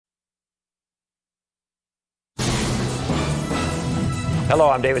Hello,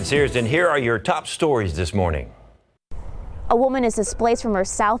 I'm David Sears, and here are your top stories this morning. A woman is displaced from her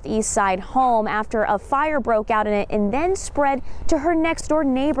southeast side home after a fire broke out in it and then spread to her next door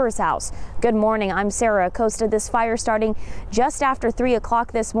neighbor's house. Good morning, I'm Sarah Acosta. This fire starting just after 3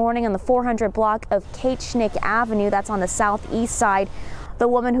 o'clock this morning on the 400 block of Katechnik Avenue. That's on the southeast side. The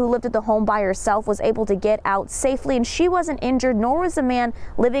woman who lived at the home by herself was able to get out safely, and she wasn't injured, nor was the man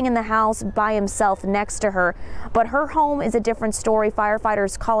living in the house by himself next to her. But her home is a different story.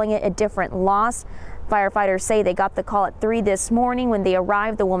 Firefighters calling it a different loss. Firefighters say they got the call at 3 this morning. When they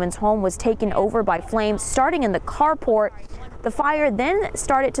arrived, the woman's home was taken over by flames starting in the carport. The fire then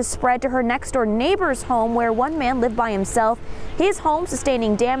started to spread to her next door neighbor's home, where one man lived by himself. His home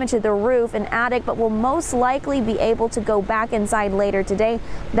sustaining damage to the roof and attic, but will most likely be able to go back inside later today.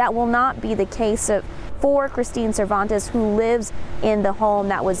 That will not be the case for Christine Cervantes, who lives in the home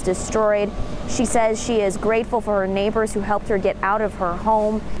that was destroyed. She says she is grateful for her neighbors who helped her get out of her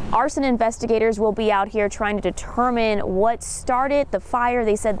home. Arson investigators will be out here trying to determine what started the fire.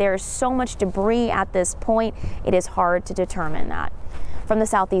 They said there is so much debris at this point, it is hard to determine that. From the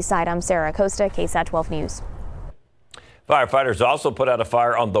southeast side, I'm Sarah Acosta, KSAT 12 News. Firefighters also put out a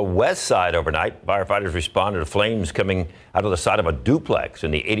fire on the west side overnight. Firefighters responded to flames coming out of the side of a duplex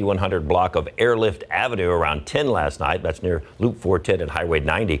in the 8100 block of Airlift Avenue around 10 last night. That's near Loop 410 and Highway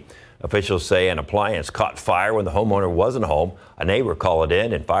 90. Officials say an appliance caught fire when the homeowner wasn't home. A neighbor called it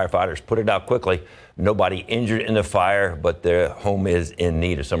in, and firefighters put it out quickly. Nobody injured in the fire, but their home is in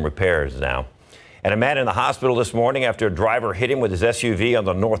need of some repairs now. And a man in the hospital this morning after a driver hit him with his SUV on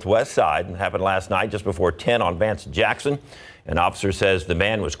the northwest side. It happened last night just before 10 on Vance Jackson. An officer says the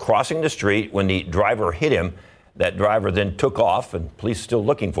man was crossing the street when the driver hit him. That driver then took off, and police are still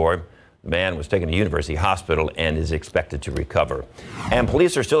looking for him. The man was taken to University Hospital and is expected to recover. And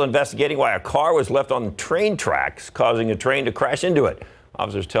police are still investigating why a car was left on train tracks, causing a train to crash into it.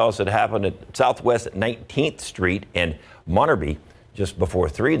 Officers tell us it happened at Southwest 19th Street and Monterby just before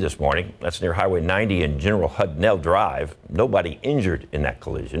 3 this morning. That's near Highway 90 and General Hudnell Drive. Nobody injured in that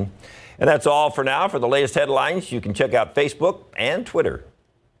collision. And that's all for now. For the latest headlines, you can check out Facebook and Twitter.